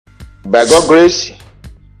By God's grace,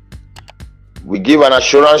 we give an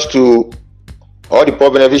assurance to all the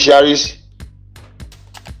poor beneficiaries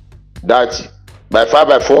that by fire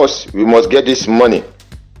by force we must get this money.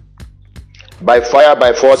 By fire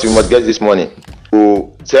by force we must get this money.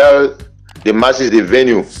 To tell the masses the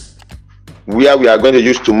venue where we are going to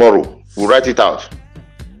use tomorrow. We'll write it out.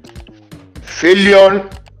 Failure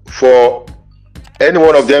for any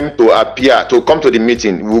one of them to appear, to come to the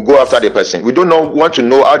meeting, we'll go after the person. We don't want to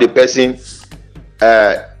know how the person,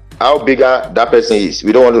 how bigger that person is.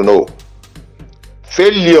 We don't want to know.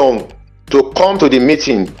 Failure to come to the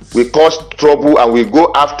meeting will cause trouble, and we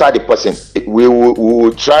go after the person. We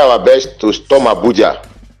will try our best to storm Abuja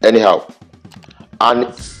anyhow.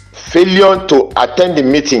 And failure to attend the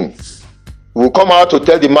meeting will come out to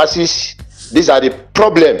tell the masses, these are the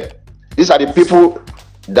problem. These are the people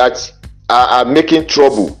that are making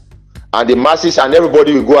trouble, and the masses and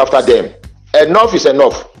everybody will go after them. Enough is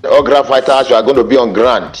enough. All grant fighters are going to be on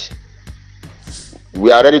grant.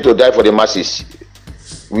 We are ready to die for the masses.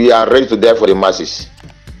 We are ready to die for the masses.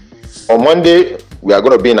 On Monday, we are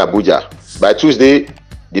going to be in Abuja. By Tuesday,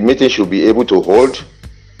 the meeting should be able to hold.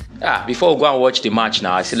 Before we go and watch the match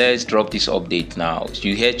now, so let's drop this update now.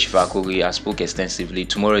 You heard Chief Akogi, I spoke extensively.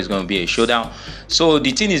 Tomorrow is going to be a showdown. So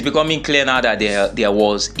the thing is becoming clear now that there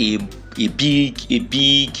was a big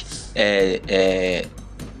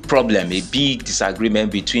problem, a big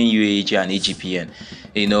disagreement between UAAG and AGPN.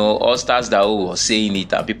 You know, all stars that was saying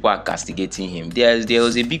it and people are castigating him. There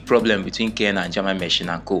was a big problem between Ken and German Machine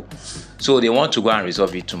and Co. So they want to go and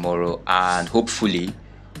resolve it tomorrow, and hopefully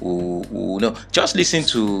we'll know. Just listen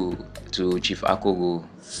to Chief Akogo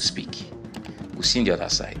speak. We'll see on the other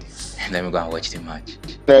side. And then we go and watch the match.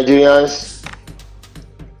 Nigerians,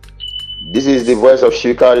 this is the voice of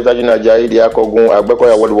Shika Ritajina Jaidi Akogun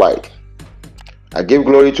Agbekoya worldwide. I give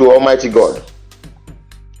glory to Almighty God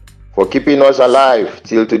for keeping us alive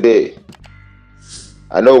till today.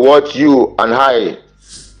 I know what you and I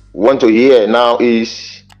want to hear now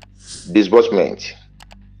is disbursement.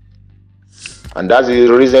 And that's the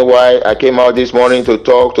reason why I came out this morning to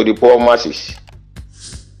talk to the poor masses.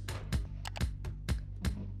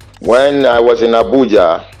 When I was in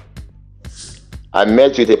Abuja, I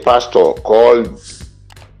met with a pastor called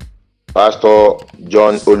Pastor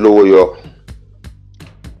John Olowoyo,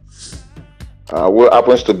 who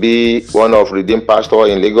happens to be one of Redeemed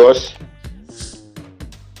Pastors in Lagos.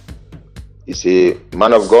 He's a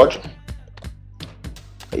man of God.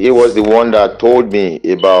 He was the one that told me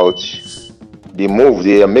about the move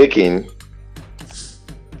they are making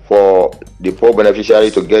for the poor beneficiary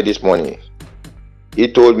to get this money. He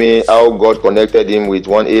told me how God connected him with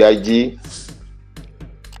one AIG,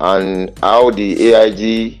 and how the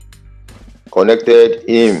AIG connected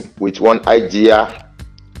him with one IGR,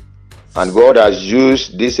 and God has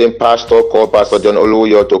used this same pastor called Pastor John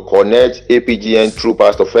Olowoyo to connect APGN through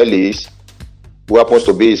Pastor Felix, who happens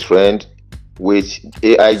to be his friend, with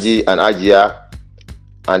AIG and IGR,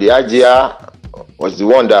 and the IGR was the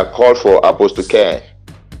one that called for Apostle Ken.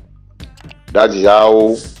 That is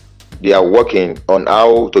how they are working on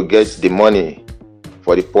how to get the money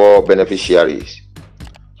for the poor beneficiaries.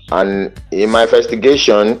 And in my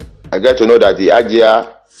investigation, I get to know that the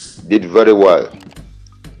IGR did very well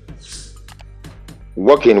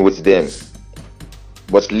working with them.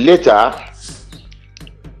 But later,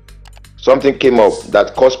 something came up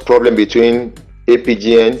that caused problem between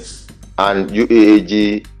APGN and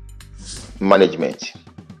UAAG management.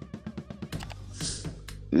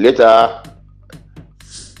 Later,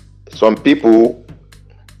 some people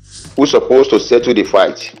who supposed to settle the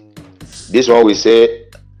fight, this one will say,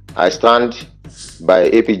 I stand by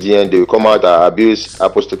APGN, they will come out and abuse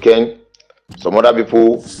Apostle Ken. Some other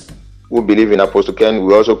people who believe in Apostle Ken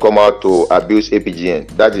will also come out to abuse APGN.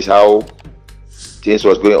 That is how things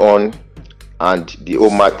was going on, and the whole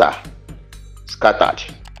matter scattered.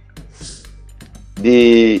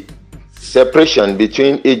 The separation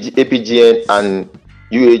between APGN and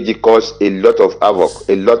UAAG caused a lot of havoc,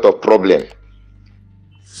 a lot of problem.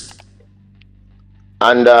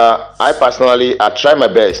 And I personally, I tried my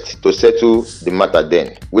best to settle the matter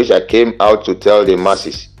then, which I came out to tell the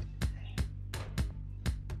masses.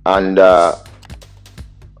 And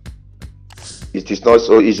it is not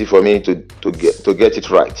so easy for me to get it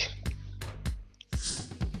right.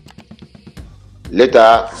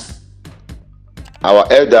 Later,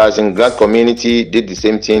 our elders in Grant community did the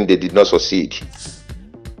same thing. They did not succeed.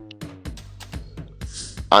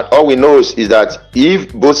 And all we know is that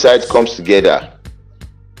if both sides comes together,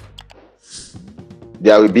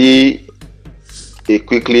 there will be a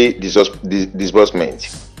quickly disbursement.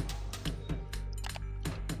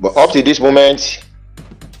 But up to this moment,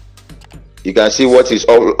 You can see what is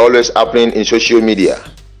always happening in social media.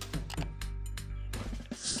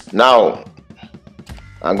 Now,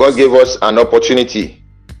 and God gave us an opportunity.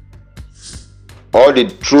 All the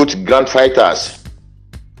truth grant fighters,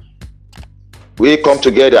 we come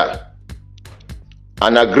together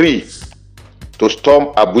and agree to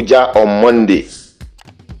storm Abuja on Monday,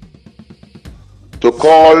 to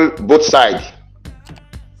call both sides,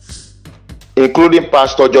 including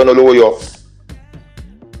Pastor John Olowoyo,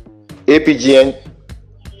 APGN,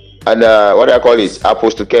 and what I call it,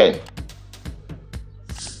 Apostle Ken.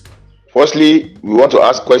 Firstly, we want to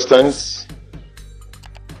ask questions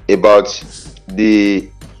about the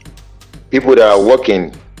people that are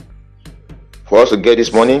working for us to get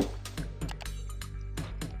this money.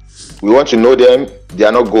 We want to know them. They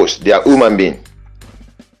are not ghosts, they are human beings.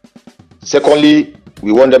 Secondly,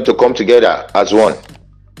 we want them to come together as one.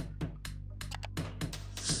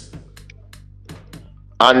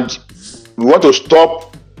 And we want to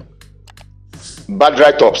stop bad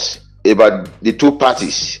write-ups about the two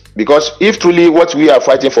parties. Because if truly what we are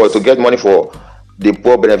fighting for is to get money for the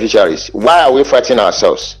poor beneficiaries, why are we fighting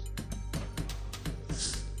ourselves?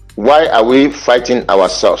 Why are we fighting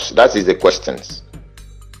ourselves? That is the question.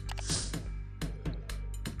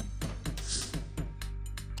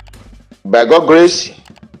 By God's grace,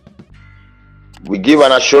 we give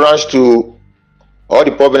an assurance to all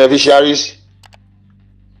the poor beneficiaries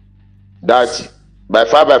that by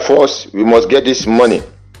fire, by force, we must get this money.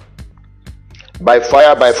 By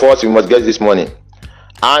fire, by force, we must get this money.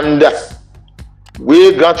 And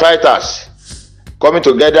we grant fighters coming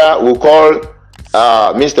together, we'll call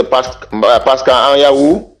Mr. Pascal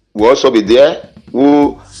Anyawu, will also be there,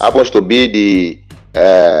 who happens to be the,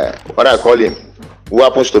 what I call him, who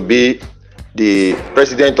happens to be the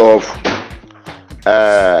president of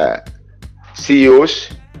CEOs.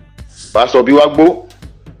 Pastor Biwagbo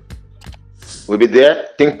will be there,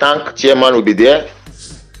 think tank chairman will be there,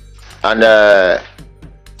 and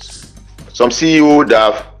some CEO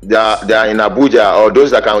that are in Abuja, or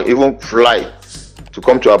those that can even fly to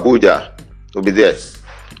come to Abuja will be there.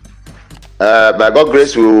 By God's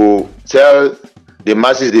grace, we will tell the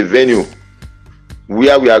masses the venue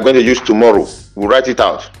where we are going to use tomorrow. We'll write it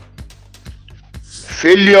out.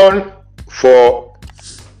 Failure for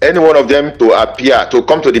any one of them to appear, to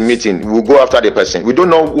come to the meeting, we'll go after the person. We don't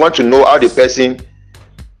want to know how the person,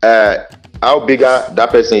 how bigger that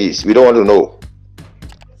person is. We don't want to know.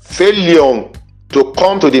 Failure to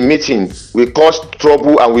come to the meeting will cause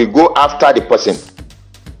trouble, and we go after the person.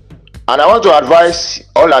 And I want to advise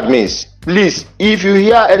all admins, please, if you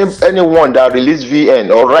hear anyone that release VN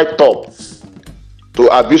or write up to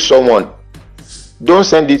abuse someone, don't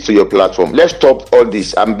send it to your platform. Let's stop all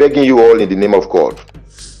this. I'm begging you all in the name of God.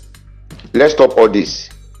 Let's stop all this.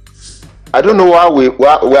 I don't know why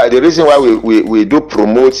the reason why we do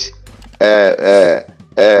promote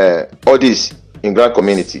all this in Grant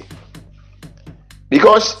community.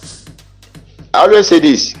 Because I always say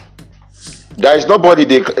this, there is nobody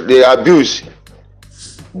they abuse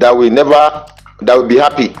that will be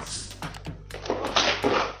happy.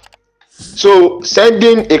 So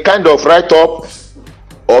sending a kind of write-up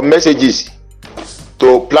or messages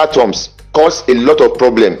to platforms cause a lot of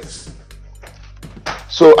problems.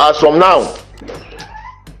 So as from now,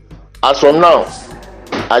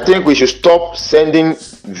 I think we should stop sending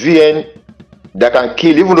VN that can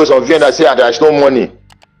kill, even though some VN that say there is no money.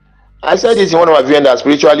 I said this in one of my VN that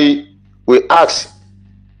spiritually we ask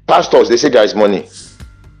pastors, they say there is money.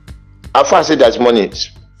 Alpha said there is money.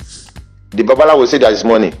 The Babala will say there is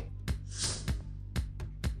money.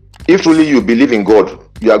 If truly you believe in God,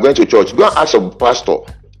 you are going to church, go and ask your pastor.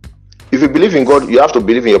 If you believe in God, you have to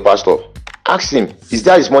believe in your pastor. Ask him, is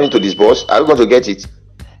there his money to disburse? Are you going to get it?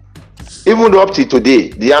 Even though up to today,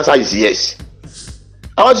 the answer is yes.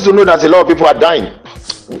 I want you to know that a lot of people are dying.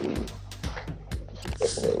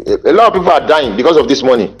 A lot of people are dying because of this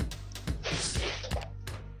money.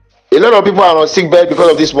 A lot of people are on sick bed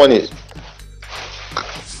because of this money.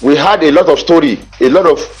 We had a lot of story, a lot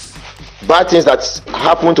of bad things that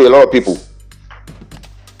happened to a lot of people.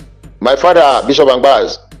 My father, Bishop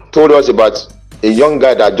Angbaz, told us about a young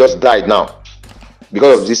guy that just died now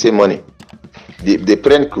because of this same money. The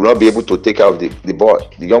parent could not be able to take care of the boy,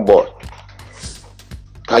 the young boy.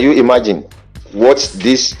 Can you imagine what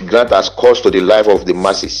this grant has caused to the life of the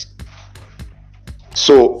masses?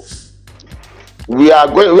 So we are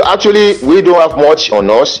going, we don't have much on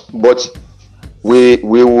us, but we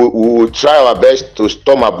will try our best to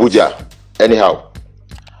storm Abuja anyhow.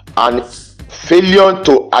 And failure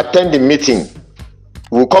to attend the meeting,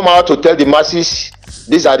 we'll come out to tell the masses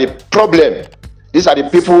these are the problem, these are the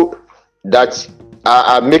people that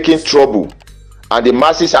are making trouble. and the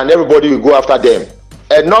masses and everybody will go after them.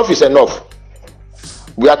 Enough is enough.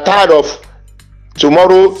 We are tired of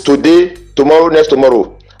tomorrow, today, tomorrow, next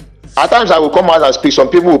tomorrow. At times I will come out and speak. Some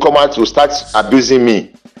people will come out to start abusing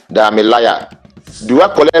me that I'm a liar. Do I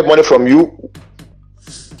collect money from you?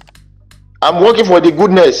 I'm working for the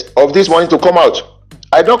goodness of this money to come out.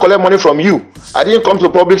 I don't collect money from you. I didn't come to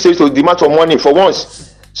public space to demand for money for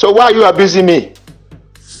once. So why are you abusing me?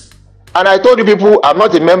 And I told you people, I'm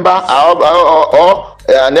not a member or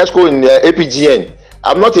an ESCO in APGN.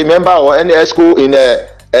 I'm not a member or any ESCO in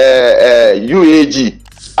UAAG.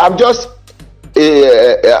 I'm just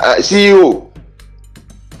a CEO.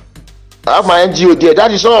 I have my NGO there.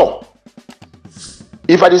 That is all.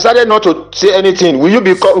 If I decided not to say anything, will you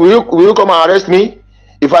come and arrest me?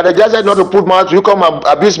 If I decided not to put mouth, will you come and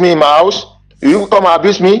abuse me in my house? Will you come and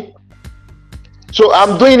abuse me? So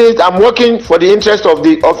I'm doing it. I'm working for the interest of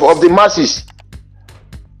the masses.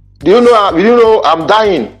 Do you know I'm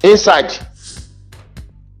dying inside?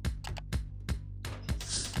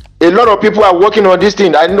 A lot of people are working on this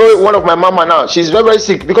thing. I know one of my mama now. She's very, very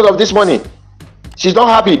sick because of this money. She's not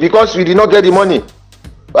happy because we did not get the money.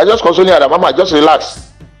 I just consoling her, mama, just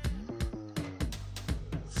relax.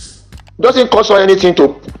 Doesn't cost her anything to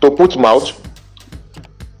put mouth.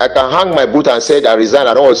 I can hang my boot and say I resign.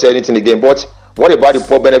 I don't want to say anything again. But what about the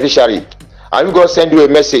poor beneficiary? I'm going to send you a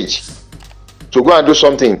message to go and do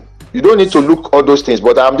something. You don't need to look all those things.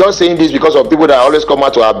 But I'm just saying this because of people that always come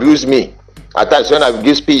out to abuse me. At times when I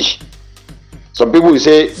give speech, some people will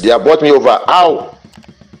say they have bought me over. How?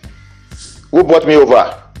 Who bought me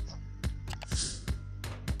over?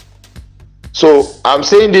 So I'm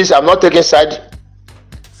saying this, I'm not taking side.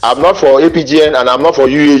 I'm not for APGN and I'm not for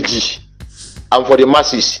UAG. I'm for the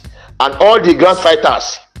masses. And all the grant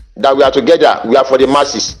fighters that we are together, we are for the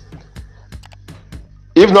masses.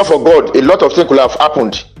 If not for God, a lot of things could have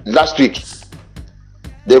happened last week.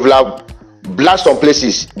 They will have blast some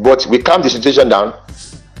places, but we calm the situation down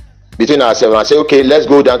between ourselves and say, okay, let's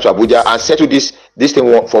go down to Abuja and settle this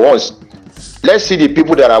thing for once. Let's see the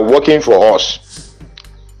people that are working for us.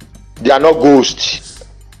 They are not ghosts.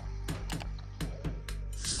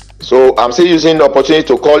 So I'm still using the opportunity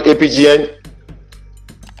to call APGN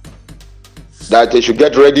that they should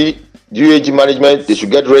get ready. UAG management, they should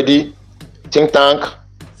get ready. Think tank,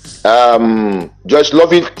 Joyce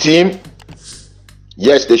Lovett team,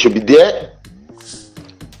 yes, they should be there.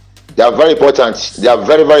 They are very important. They are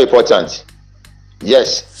very, very important.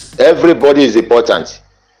 Yes, everybody is important.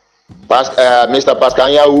 Mr. Pascal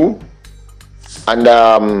Yahu and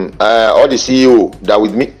all the CEO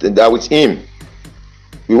that with him.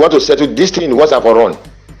 We want to settle this thing once and for all.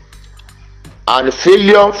 And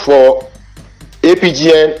failure for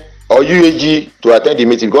APGN or UAG to attend the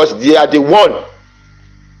meeting because they are the one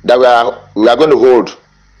that we are going to hold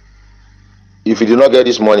if we do not get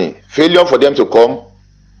this money. Failure for them to come,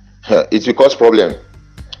 it will cause problem.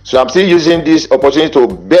 So I'm still using this opportunity to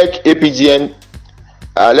beg APGN.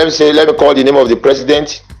 Let me call the name of the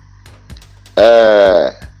president,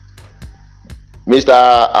 Mr.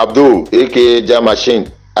 Abdul, aka Jam Machine.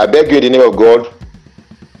 I beg you in the name of God,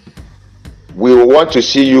 we want to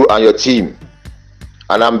see you and your team.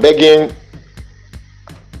 And I'm begging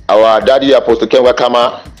our daddy Apostle Ken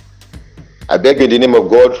Wakama, I beg you in the name of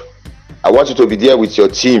God, I want you to be there with your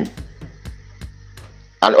team.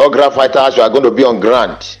 And all grant fighters, you are going to be on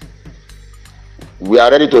grant. We are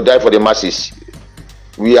ready to die for the masses.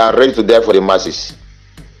 We are ready to die for the masses.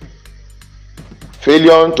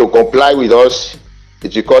 Failure to comply with us,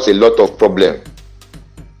 it will cause a lot of problem.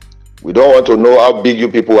 We don't want to know how big you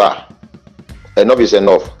people are. Enough is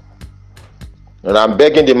enough. And I'm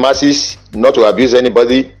begging the masses not to abuse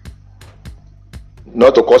anybody,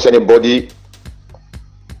 not to curse anybody.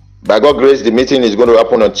 By God's grace, the meeting is going to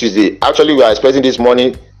happen on Tuesday. Actually, we are expecting this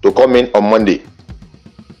money to come in on Monday,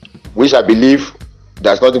 which I believe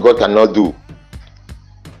there's nothing God cannot do.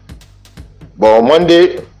 But on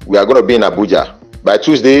Monday, we are going to be in Abuja. By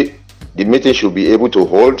Tuesday, the meeting should be able to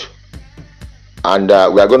hold. And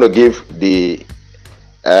we are going to give the,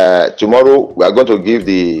 tomorrow, we are going to give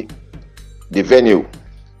the venue.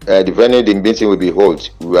 The venue, the meeting will be held.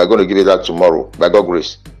 We are going to give it out tomorrow, by God's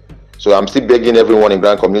grace. So I'm still begging everyone in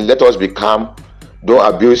Grand Community, let us be calm. Don't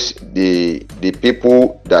abuse the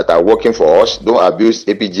people that are working for us. Don't abuse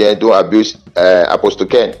APGN. Don't abuse Apostle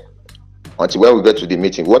Ken. Until when we get to the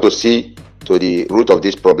meeting, we want to see to the root of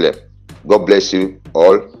this problem. God bless you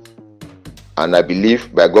all. And I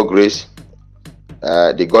believe by God's grace,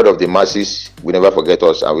 the God of the masses will never forget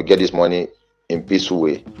us and we get this money in peaceful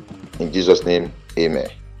way. In Jesus' name, amen.